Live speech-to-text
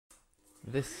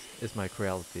This is my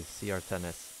Creality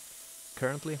CR-10S.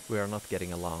 Currently we are not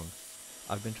getting along.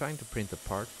 I've been trying to print a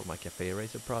part for my cafe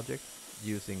racer project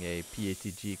using a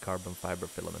PETG carbon fiber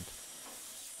filament.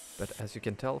 But as you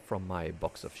can tell from my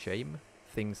box of shame,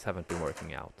 things haven't been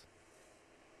working out.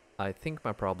 I think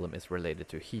my problem is related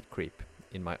to heat creep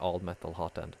in my all metal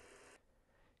hotend.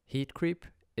 Heat creep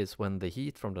is when the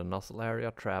heat from the nozzle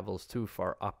area travels too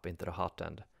far up into the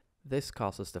hotend. This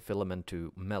causes the filament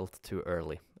to melt too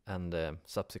early, and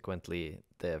subsequently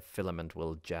the filament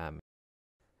will jam.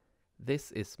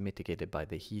 This is mitigated by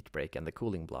the heat break and the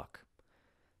cooling block.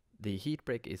 The heat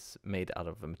break is made out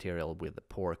of a material with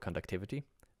poor conductivity,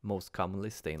 most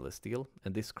commonly stainless steel,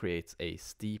 and this creates a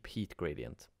steep heat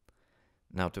gradient.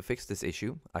 Now to fix this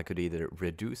issue, I could either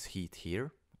reduce heat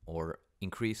here or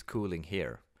increase cooling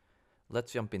here.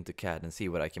 Let's jump into CAD and see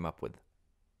what I came up with.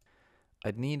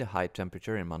 I'd need a high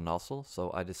temperature in my nozzle,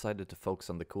 so I decided to focus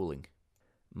on the cooling.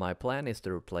 My plan is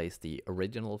to replace the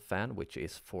original fan, which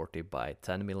is 40 by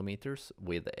 10 millimeters,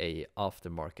 with a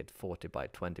aftermarket 40 by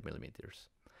 20 millimeters.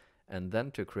 And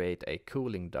then to create a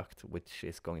cooling duct, which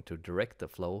is going to direct the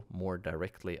flow more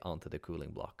directly onto the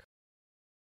cooling block.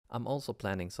 I'm also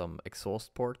planning some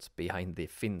exhaust ports behind the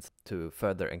fins to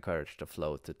further encourage the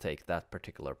flow to take that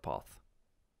particular path.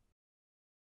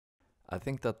 I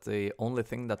think that the only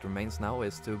thing that remains now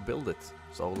is to build it,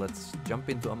 so let's jump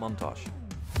into a montage.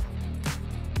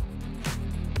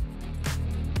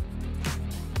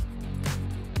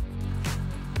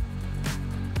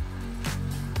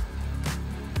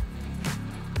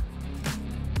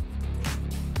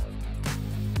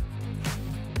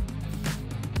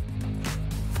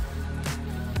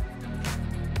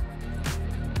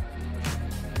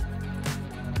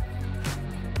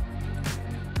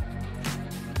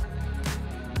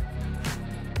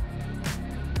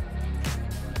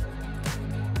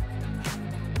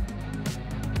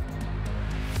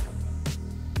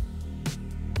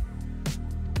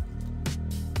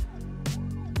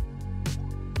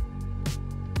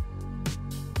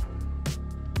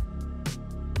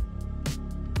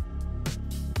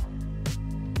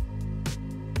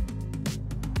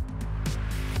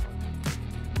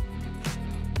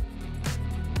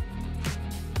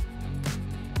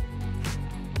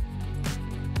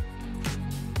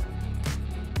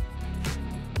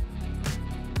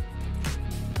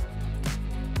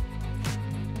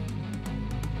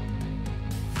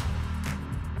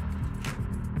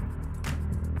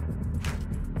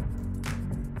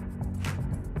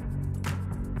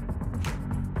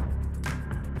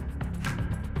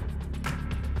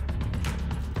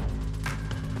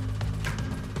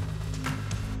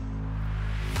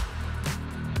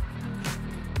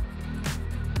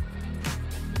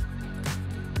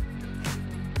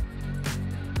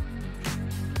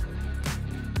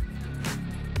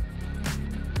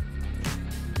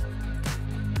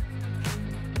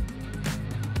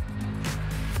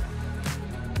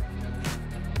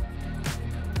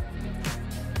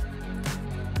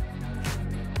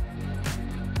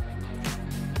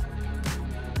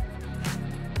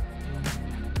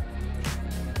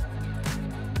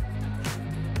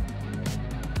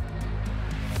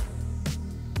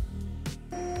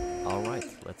 Alright,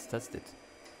 let's test it.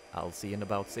 I'll see you in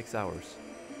about 6 hours.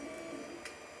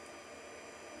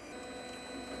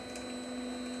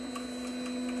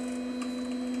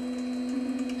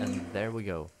 And there we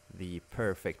go, the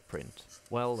perfect print.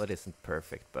 Well, it isn't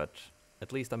perfect, but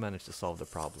at least I managed to solve the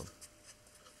problem.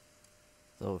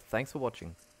 So thanks for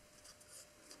watching.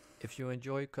 If you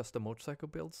enjoy custom motorcycle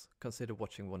builds, consider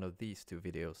watching one of these two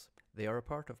videos. They are a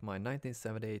part of my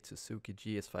 1978 Suzuki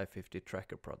GS550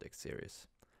 Tracker Project series.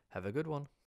 Have a good one!